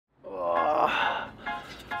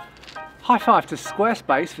High five to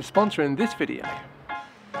Squarespace for sponsoring this video.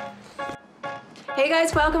 Hey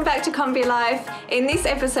guys, welcome back to Kombi Life. In this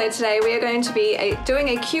episode today we are going to be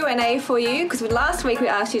doing a Q&A for you, because last week we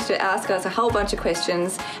asked you to ask us a whole bunch of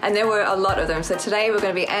questions and there were a lot of them, so today we're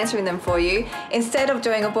going to be answering them for you. Instead of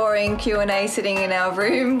doing a boring Q&A sitting in our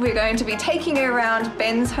room, we're going to be taking you around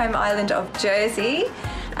Ben's home island of Jersey.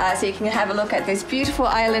 So you can have a look at this beautiful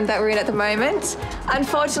island that we're in at the moment.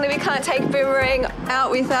 Unfortunately, we can't take Boomerang out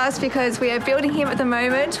with us because we are building him at the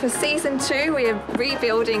moment. For season 2, we are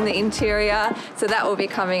rebuilding the interior, so that will be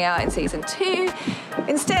coming out in season 2.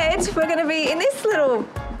 Instead, we're going to be in this little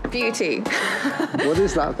beauty. What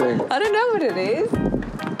is that thing? I don't know what it is.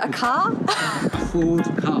 A car? A Ford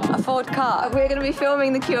car. A Ford car. We're going to be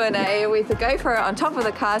filming the Q&A with the GoPro on top of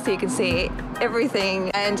the car so you can see everything,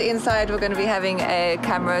 and inside we're going to be having a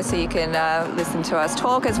camera so you can listen to us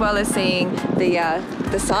talk, as well as seeing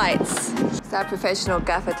the sights. It's our professional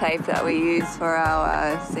gaffer tape that we use for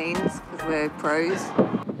our scenes because we're pros.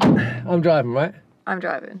 I'm driving, right? I'm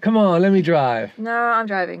driving. Come on, let me drive. No, I'm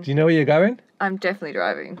driving. Do you know where you're going? I'm definitely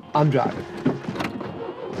driving. I'm driving.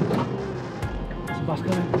 There's a bus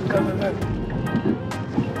coming. Go, go, go.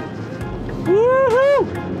 Woohoo!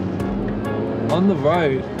 On the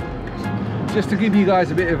road. Just to give you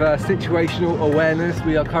guys a bit of a situational awareness,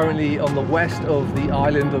 we are currently on the west of the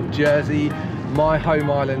island of Jersey, my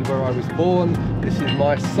home island where I was born. This is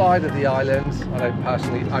my side of the island. I don't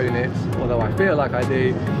personally own it, although I feel like I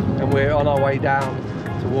do. And we're on our way down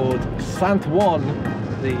towards San Juan,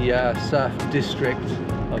 the surf district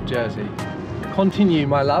of Jersey. Continue,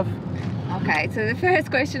 my love. Okay, so the first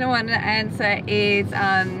question I want to answer is,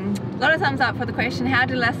 a lot of thumbs up for the question, how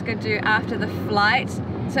did Alaska do after the flight?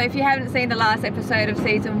 So if you haven't seen the last episode of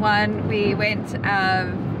season 1, we went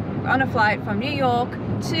on a flight from New York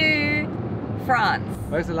to France.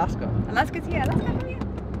 Where's Alaska? Alaska's here. Alaska, come here.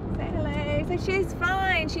 Say hello. So she's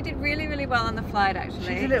fine. She did really, really well on the flight, actually.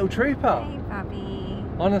 She's a little trooper. Hey, puppy.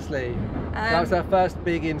 Honestly, that was our first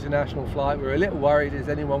big international flight. We were a little worried as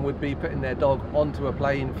anyone would be putting their dog onto a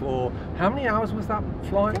plane for, how many hours was that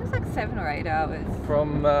flight? It was like 7 or 8 hours.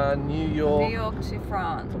 From New York. New York to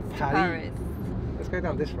France, to Paris. Let's go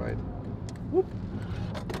down this road. Whoop.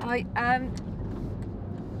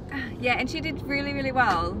 Yeah, and she did really, really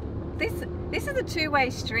well. This is a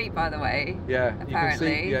two-way street, by the way. Yeah,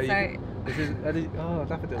 apparently. You can see, yeah, so this is oh,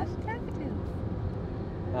 daffodils. Daffodils.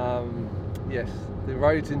 Yes, the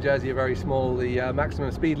roads in Jersey are very small. The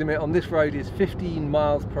maximum speed limit on this road is 15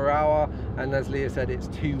 miles per hour, and as Leah said, it's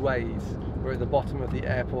 2 ways. We're at the bottom of the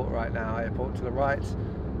airport right now. Airport to the right,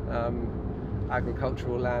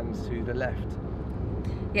 agricultural lands to the left.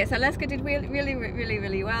 Yes, Alaska did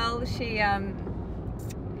really well. She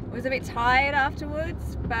was a bit tired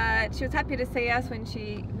afterwards, but she was happy to see us when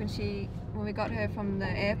we got her from the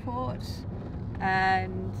airport.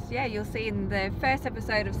 And yeah, you'll see in the first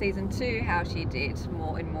episode of season 2 how she did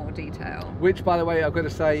in more detail. Which, by the way, I've got to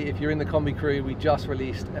say, if you're in the Kombi crew, we just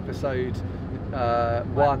released episode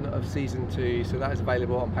 1 of season 2, so that is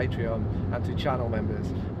available on Patreon and to channel members.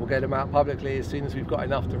 We'll get them out publicly as soon as we've got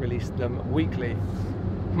enough to release them weekly.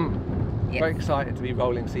 Yes. Very excited to be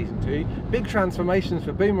rolling season 2. Big transformations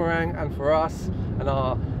for Boomerang and for us, and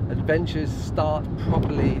our adventures start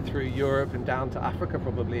properly through Europe and down to Africa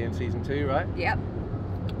probably in season 2, right? Yep.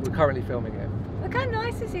 We're currently filming it. Look how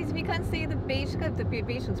nice this is. We can't see the beach. The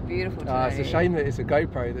beach looks beautiful today. It's a shame that it's a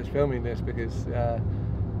GoPro that's filming this because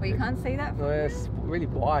well, you can't see that? It's really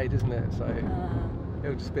wide, isn't it? So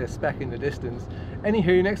it'll just be a speck in the distance.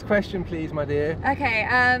 Anywho, next question please, my dear. Okay,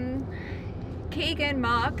 Keegan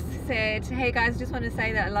Marks said, hey guys, I just want to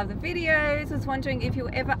say that I love the videos. I was wondering if you'll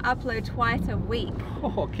ever upload twice a week.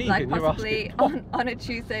 Oh, Keegan, like possibly on a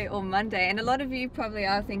Tuesday or Monday. And a lot of you probably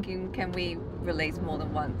are thinking, can we release more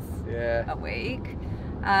than once a week?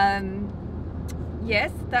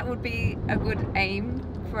 Yes, that would be a good aim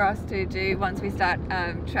for us to do once we start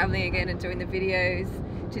traveling again and doing the videos,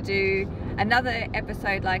 to do another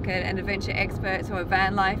episode like an adventure experts or a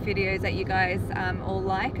van life videos that you guys all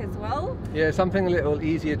like as well. Yeah, something a little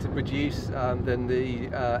easier to produce than the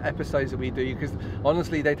episodes that we do, because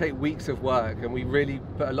honestly they take weeks of work and we really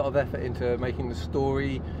put a lot of effort into making the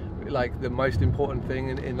story like the most important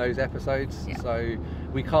thing in those episodes. So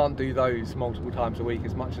we can't do those multiple times a week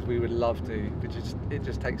as much as we would love to. It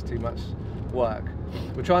just takes too much work.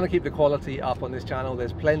 We're trying to keep the quality up on this channel.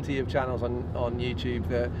 There's plenty of channels on YouTube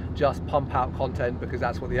that just pump out content because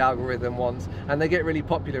that's what the algorithm wants, and they get really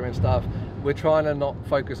popular and stuff. We're trying to not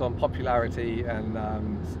focus on popularity and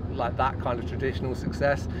like that kind of traditional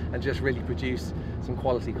success, and just really produce some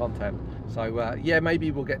quality content. So yeah,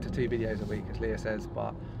 maybe we'll get to 2 videos a week, as Leah says,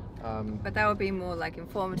 but But that would be more like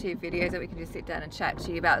informative videos that we can just sit down and chat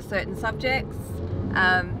to you about certain subjects.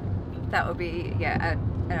 That would be, yeah,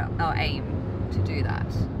 our aim to do that.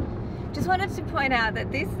 Just wanted to point out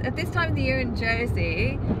that at this time of the year in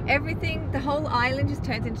Jersey, the whole island just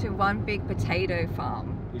turns into one big potato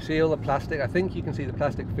farm. You see all the plastic. I think you can see the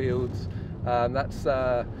plastic fields. That's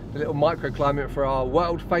the little microclimate for our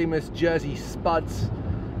world famous Jersey spuds,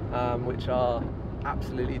 which are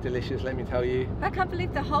absolutely delicious, let me tell you. I can't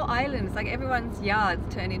believe the whole island, it's like everyone's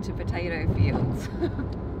yards turn into potato fields.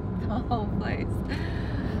 The whole place.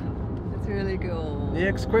 It's really cool.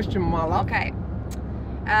 Next question, my love. Okay.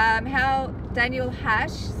 How Daniel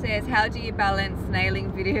Hash says, how do you balance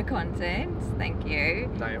nailing video content, thank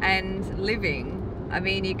you, and living? I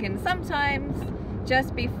mean, you can sometimes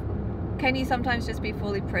just be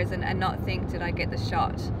fully present and not think, did I get the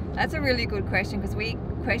shot? That's a really good question, because we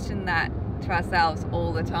question that to ourselves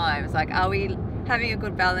all the time. It's like, are we having a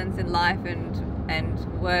good balance in life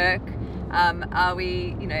and work? Are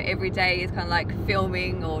we, every day is kind of like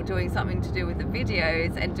filming or doing something to do with the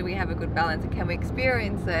videos, and do we have a good balance, and can we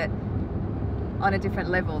experience it on a different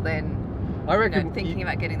level than I reckon thinking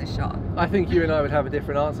about getting the shot? I think you and I would have a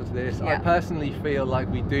different answer to this. Yeah. I personally feel like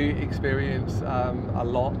we do experience a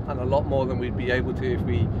lot more than we'd be able to if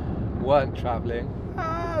we weren't travelling.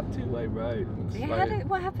 Two-way road. Yeah,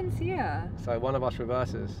 what happens here? So one of us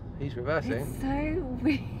reverses. He's reversing. It's so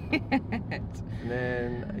weird. And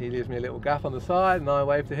then he leaves me a little gap on the side, and I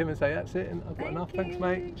wave to him and say, that's it, and I've got enough, thanks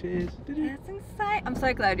mate, cheers. That's insane. I'm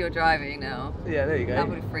so glad you're driving now. Yeah, there you go. That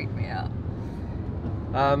would have freaked me out.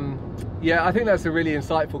 Yeah, I think that's a really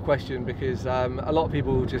insightful question, because a lot of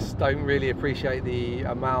people just don't really appreciate the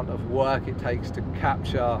amount of work it takes to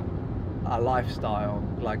capture a lifestyle,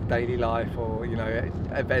 like daily life, or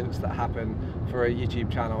events that happen for a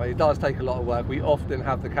YouTube channel. It does take a lot of work. We often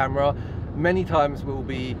have the camera. Many times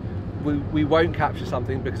we won't capture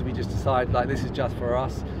something because we just decide like this is just for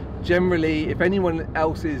us. Generally, if anyone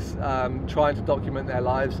else is trying to document their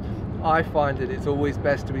lives, I find that it's always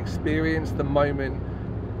best to experience the moment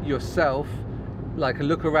yourself, like a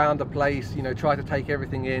look around a place, try to take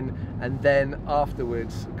everything in, and then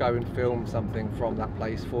afterwards go and film something from that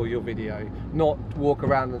place for your video. Not walk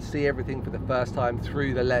around and see everything for the first time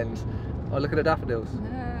through the lens. Oh, look at the daffodils.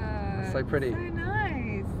 No, so pretty. So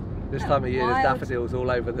nice. This time of year there's daffodils all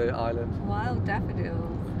over the island. Wild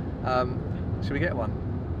daffodils. Should we get one?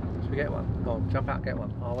 Should we get one? Go on, jump out and get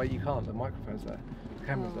one. Oh wait, you can't, the microphone's there. The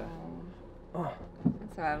camera's there. Oh.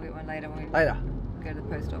 That's alright, I'll get one later when we later. Go to the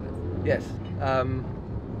post office. Yes.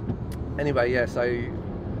 Anyway, yeah, so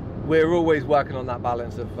we're always working on that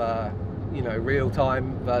balance of real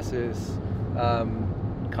time versus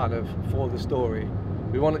kind of for the story.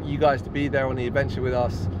 We want you guys to be there on the adventure with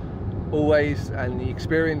us always, and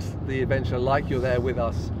experience the adventure like you're there with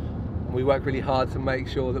us. And we work really hard to make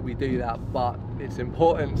sure that we do that, but it's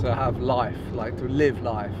important to have life, like to live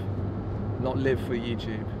life, not live for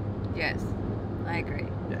YouTube. Yes, I agree.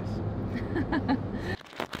 Yes.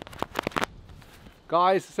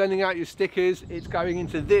 Guys, sending out your stickers. It's going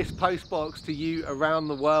into this post box to you around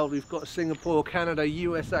the world. We've got Singapore, Canada,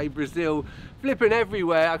 USA, Brazil, flipping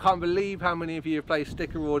everywhere. I can't believe how many of you have placed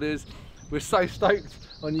sticker orders. We're so stoked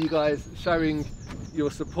on you guys showing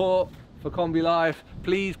your support for Kombi Life.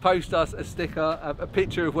 Please post us a sticker, a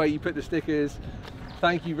picture of where you put the stickers.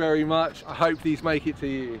 Thank you very much. I hope these make it to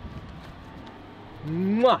you.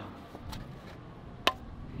 Mwah!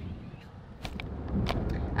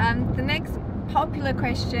 The next popular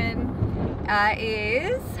question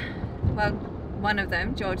is, well, one of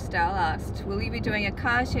them, George Style asked, will you be doing a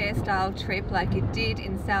car share style trip like you did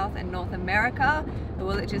in South and North America, or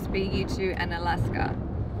will it just be you two and Alaska?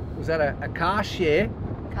 Was that a car share?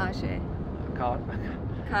 Car share. Car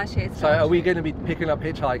share style. So are we going to be picking up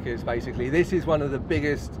hitchhikers basically? This is one of the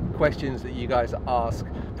biggest questions that you guys ask,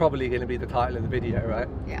 probably going to be the title of the video, right?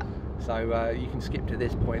 Yeah. So you can skip to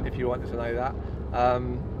this point if you wanted to know that.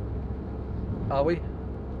 Are we?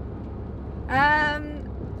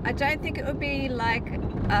 I don't think it would be like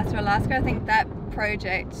after Alaska. I think that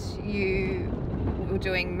project you were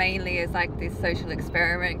doing mainly as like this social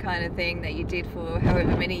experiment kind of thing that you did for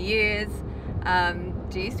however many years.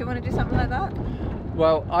 Do you still want to do something like that?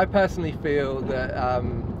 Well, I personally feel that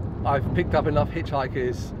I've picked up enough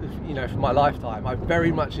hitchhikers, for my lifetime. I've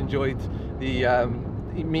very much enjoyed the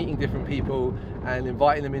meeting different people and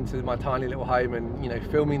inviting them into my tiny little home,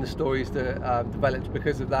 and filming the stories that developed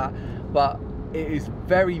because of that. But it is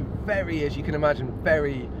very, very, as you can imagine,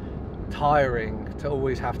 very tiring to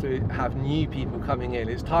always have to have new people coming in.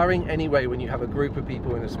 It's tiring anyway when you have a group of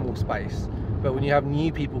people in a small space, but when you have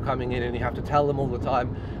new people coming in and you have to tell them all the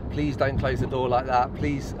time, please don't close the door like that,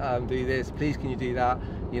 please do this, please can you do that,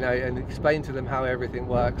 you know, and explain to them how everything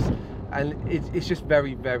works. And it's just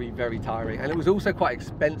very, very, very tiring. And it was also quite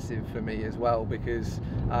expensive for me as well, because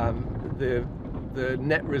the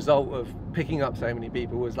net result of picking up so many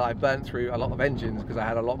people was that I burnt through a lot of engines because I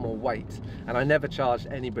had a lot more weight, and I never charged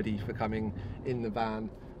anybody for coming in the van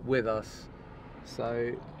with us.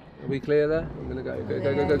 So are we clear there? I'm gonna go.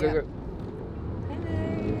 Hello.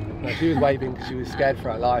 No, she was waving because she was scared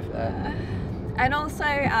for her life there. And also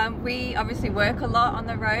we obviously work a lot on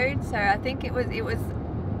the road, so I think it was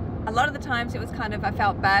a lot of the times it was kind of, I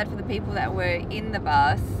felt bad for the people that were in the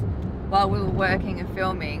bus while we were working and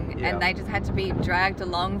filming, and they just had to be dragged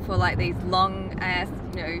along for like these long ass,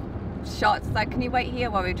 you know, shots. Like, can you wait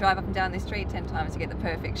here while we drive up and down the street 10 times to get the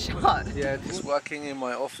perfect shot? Yeah, just working in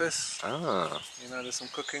my office. Ah. You know, there's some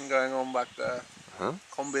cooking going on back there.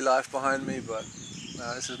 Kombi life behind me, but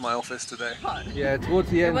this is my office today. Yeah, towards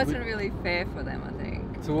the end. It wasn't really fair for them, I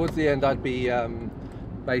think. Towards the end, I'd be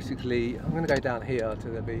basically, I'm going to go down here to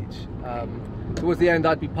the beach. Towards the end,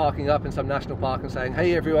 I'd be parking up in some national park and saying,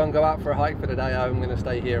 hey everyone, go out for a hike for the day, I'm going to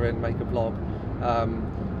stay here and make a vlog.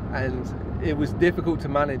 And it was difficult to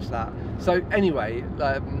manage that. So anyway,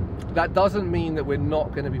 that doesn't mean that we're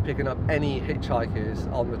not going to be picking up any hitchhikers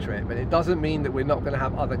on the trip, and it doesn't mean that we're not going to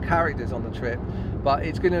have other characters on the trip, but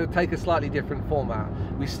it's going to take a slightly different format.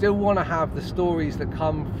 We still want to have the stories that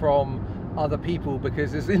come from other people,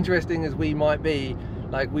 because as interesting as we might be,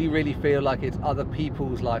 like, we really feel like it's other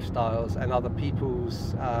people's lifestyles and other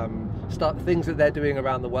people's things that they're doing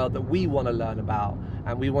around the world that we want to learn about,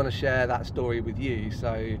 and we want to share that story with you.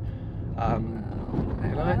 So we're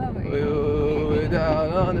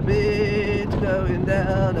down on the beach, going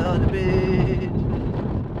down on the beach.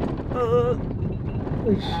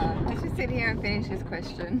 Let's just sit here and finish this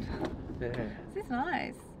question. Yeah. This is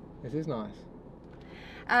nice. This is nice.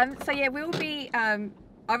 So yeah, we'll be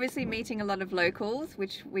obviously meeting a lot of locals,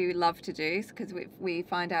 which we love to do because we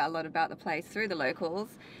find out a lot about the place through the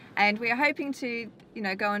locals, and we are hoping to, you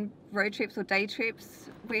know, go on road trips or day trips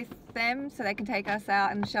with them so they can take us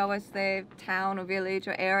out and show us their town or village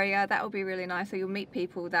or area. That will be really nice, so you'll meet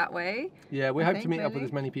people that way. Yeah, we hope to meet up with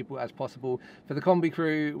as many people as possible. For the Kombi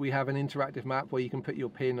crew, we have an interactive map where you can put your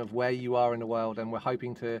pin of where you are in the world, and we're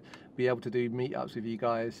hoping to be able to do meetups with you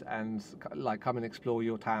guys and like come and explore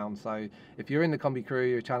your town. So if you're in the Kombi crew,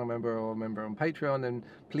 you're a channel member or a member on Patreon, then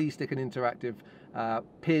please stick an interactive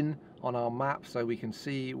pin on our map so we can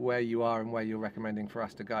see where you are and where you're recommending for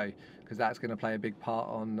us to go, because that's going to play a big part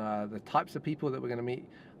on the types of people that we're going to meet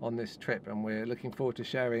on this trip, and we're looking forward to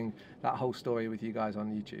sharing that whole story with you guys on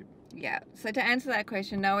YouTube. Yeah, so to answer that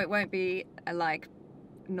question, no, it won't be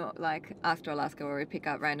not like After Alaska where we pick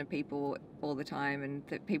up random people all the time and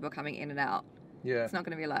the people are coming in and out. Yeah, it's not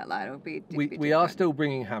going to be like that. It'll be we are still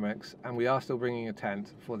bringing hammocks, and we are still bringing a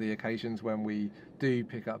tent for the occasions when we do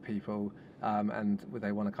pick up people and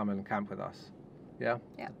they want to come and camp with us. Yeah,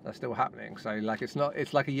 that's still happening. So like, it's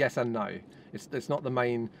like a yes and no. It's not the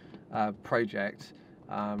main project.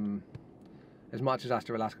 As much as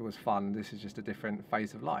After Alaska was fun, this is just a different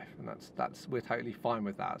phase of life, and we're totally fine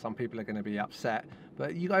with that. Some people are going to be upset,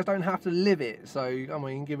 but you guys don't have to live it. So I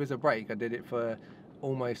mean, give us a break. I did it for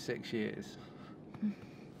almost 6 years.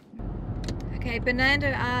 Okay, Bernardo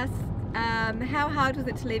asked, how hard was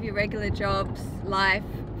it to leave your regular jobs, life,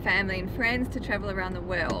 family and friends to travel around the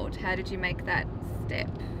world? How did you make that step?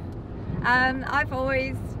 I've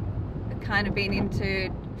always kind of been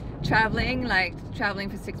into traveling, like traveling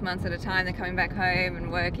for 6 months at a time, then coming back home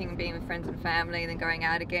and working and being with friends and family and then going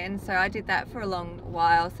out again. So I did that for a long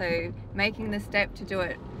while. So making the step to do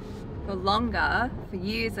it for longer, for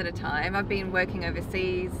years at a time. I've been working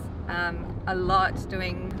overseas a lot,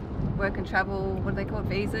 doing work and travel, what do they call it,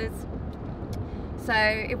 visas. So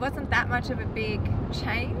it wasn't that much of a big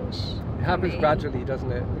change. It happens gradually,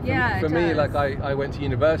 doesn't it? For me, like I went to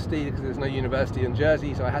university because there's no university in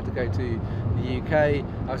Jersey, so I had to go to the UK.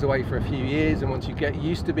 I was away for a few years, and once you get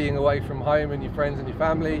used to being away from home and your friends and your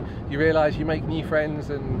family, you realise you make new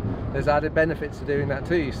friends, and there's added benefits to doing that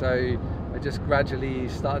too. So I just gradually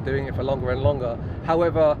started doing it for longer and longer.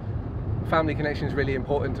 However, family connection is really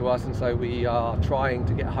important to us, and so we are trying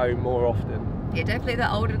to get home more often. Yeah, definitely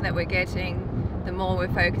the older that we're getting, the more we're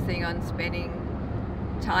focusing on spending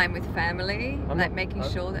time with family, making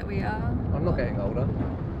sure that we are. I'm not getting older.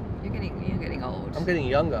 You're getting old. I'm getting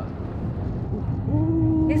younger.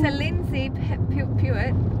 There's a Lindsay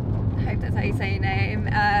Pewitt, I hope that's how you say your name,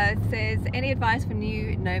 says, any advice for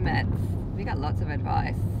new nomads? We got lots of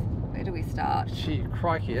advice. Where do we start? Gee,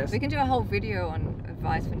 crikey, yes. We can do a whole video on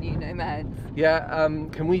advice for new nomads. Yeah,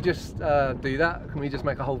 can we just do that? Can we just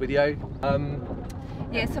make a whole video?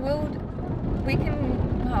 Yeah, so we can.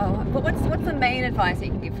 Oh, but what's the main advice that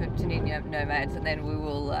you can give to new nomads, and then we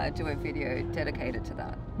will do a video dedicated to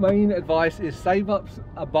that. Main advice is save up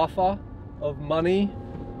a buffer of money.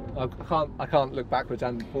 I can't look backwards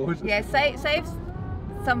and forwards. Yeah, save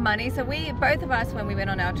some money. So both of us, when we went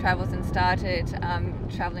on our travels and started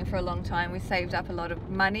traveling for a long time, we saved up a lot of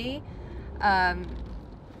money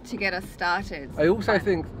to get us started. I also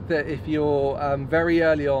think that if you're very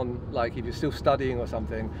early on, like if you're still studying or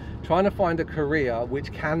something, trying to find a career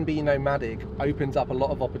which can be nomadic opens up a lot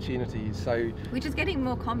of opportunities. So which is getting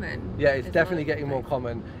more common. Yeah, it's definitely getting more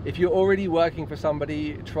common. If you're already working for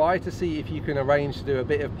somebody, try to see if you can arrange to do a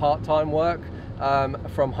bit of part-time work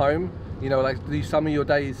from home. You know, like do some of your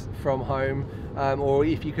days from home, or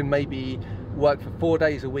if you can maybe work for 4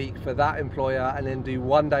 days a week for that employer and then do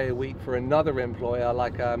 1 day a week for another employer.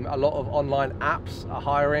 Like a lot of online apps are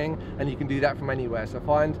hiring, and you can do that from anywhere. So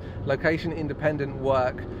find location independent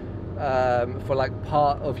work for like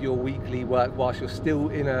part of your weekly work whilst you're still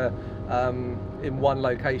in one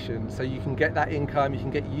location, so you can get that income, you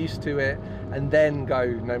can get used to it, and then go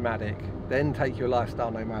nomadic, then take your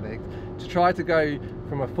lifestyle nomadic. To try to go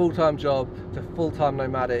from a full-time job to full-time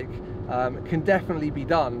nomadic can definitely be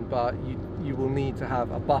done, but you will need to have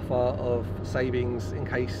a buffer of savings in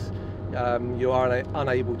case you are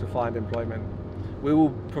unable to find employment. We will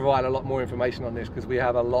provide a lot more information on this because we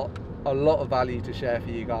have a lot of value to share for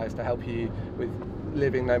you guys to help you with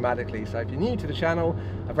living nomadically. So if you're new to the channel,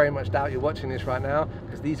 I very much doubt you're watching this right now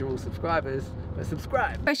because these are all subscribers, but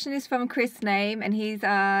subscribe. Question is from Chris Name, and he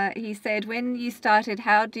said, when you started,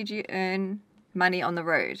 how did you earn money on the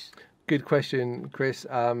road? Good question, Chris.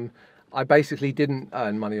 I basically didn't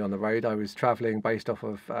earn money on the road. I was traveling based off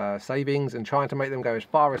of savings and trying to make them go as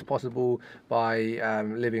far as possible by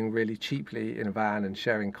living really cheaply in a van and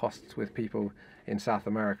sharing costs with people in South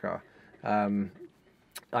America.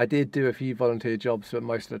 I did do a few volunteer jobs, but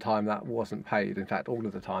most of the time that wasn't paid. In fact, all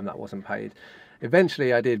of the time that wasn't paid.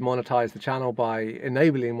 Eventually I did monetize the channel by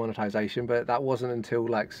enabling monetization, but that wasn't until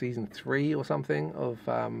like season 3 or something of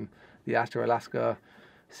the After Alaska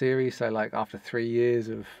series. So like after 3 years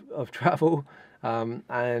of travel,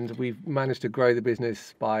 and we've managed to grow the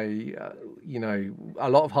business by you know, a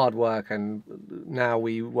lot of hard work, and now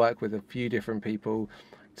we work with a few different people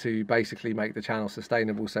to basically make the channel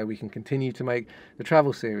sustainable so we can continue to make the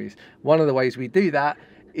travel series. One of the ways we do that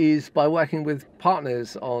is by working with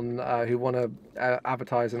partners on who want to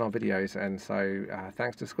advertise in our videos, and so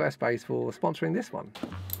thanks to Squarespace for sponsoring this one.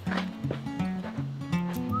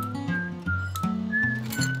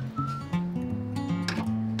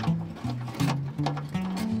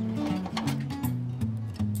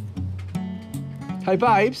 Hey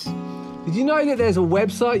babes, did you know that there's a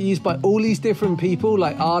website used by all these different people,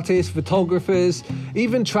 like artists, photographers,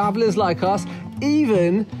 even travelers like us,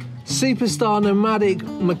 even superstar nomadic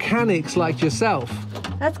mechanics like yourself?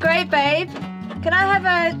 That's great, babe. Can I have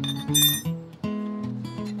a...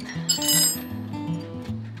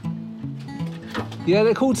 Yeah,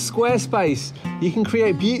 they're called Squarespace. You can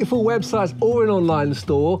create beautiful websites or an online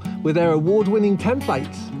store with their award-winning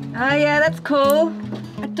templates. Oh yeah, that's cool.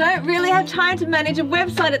 I don't really have time to manage a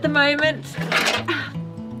website at the moment.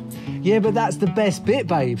 Yeah, but that's the best bit,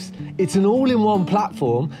 babes. It's an all-in-one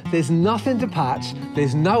platform. There's nothing to patch.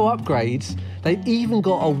 There's no upgrades. They've even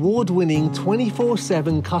got award-winning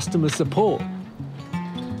 24/7 customer support.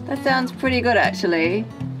 That sounds pretty good, actually.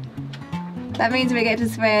 That means we get to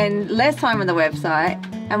spend less time on the website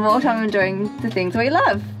and more time doing the things we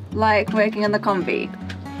love, like working on the Kombi.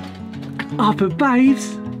 Oh, but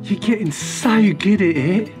babes, you're getting so good at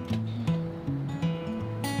it.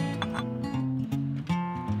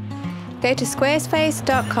 Go to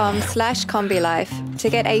squarespace.com/kombilife to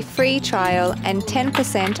get a free trial and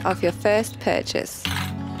 10% off your first purchase.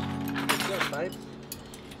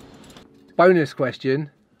 Bonus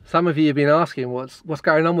question. Some of you have been asking what's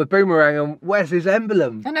going on with Boomerang and where's his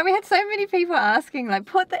emblem? I know, we had so many people asking, like,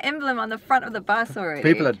 put the emblem on the front of the bus already.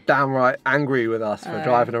 People are downright angry with us for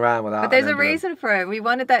driving around without. But there's a reason for it. We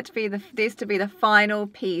wanted that to be this to be the final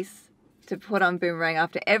piece to put on Boomerang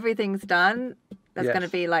after everything's done. That's going to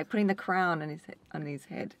be like putting the crown on his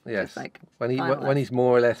head. Yes. Like when he's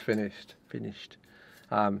more or less finished.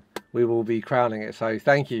 We will be crowning it. So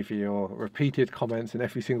thank you for your repeated comments in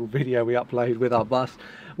every single video we upload with our bus.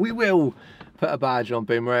 We will put a badge on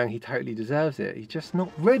Boomerang. He totally deserves it. He's just not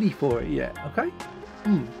ready for it yet, okay?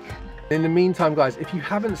 In the meantime, guys, if you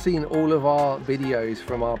haven't seen all of our videos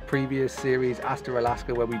from our previous series, After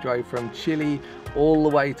Alaska, where we drove from Chile all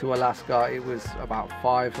the way to Alaska, it was about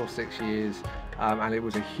 5 or 6 years. and it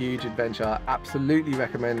was a huge adventure. Absolutely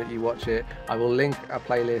recommend that you watch it. I will link a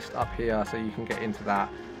playlist up here so you can get into that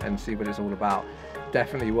and see what it's all about.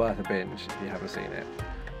 Definitely worth a binge if you haven't seen it.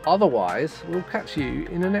 Otherwise, we'll catch you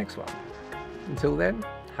in the next one. Until then,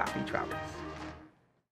 happy travels.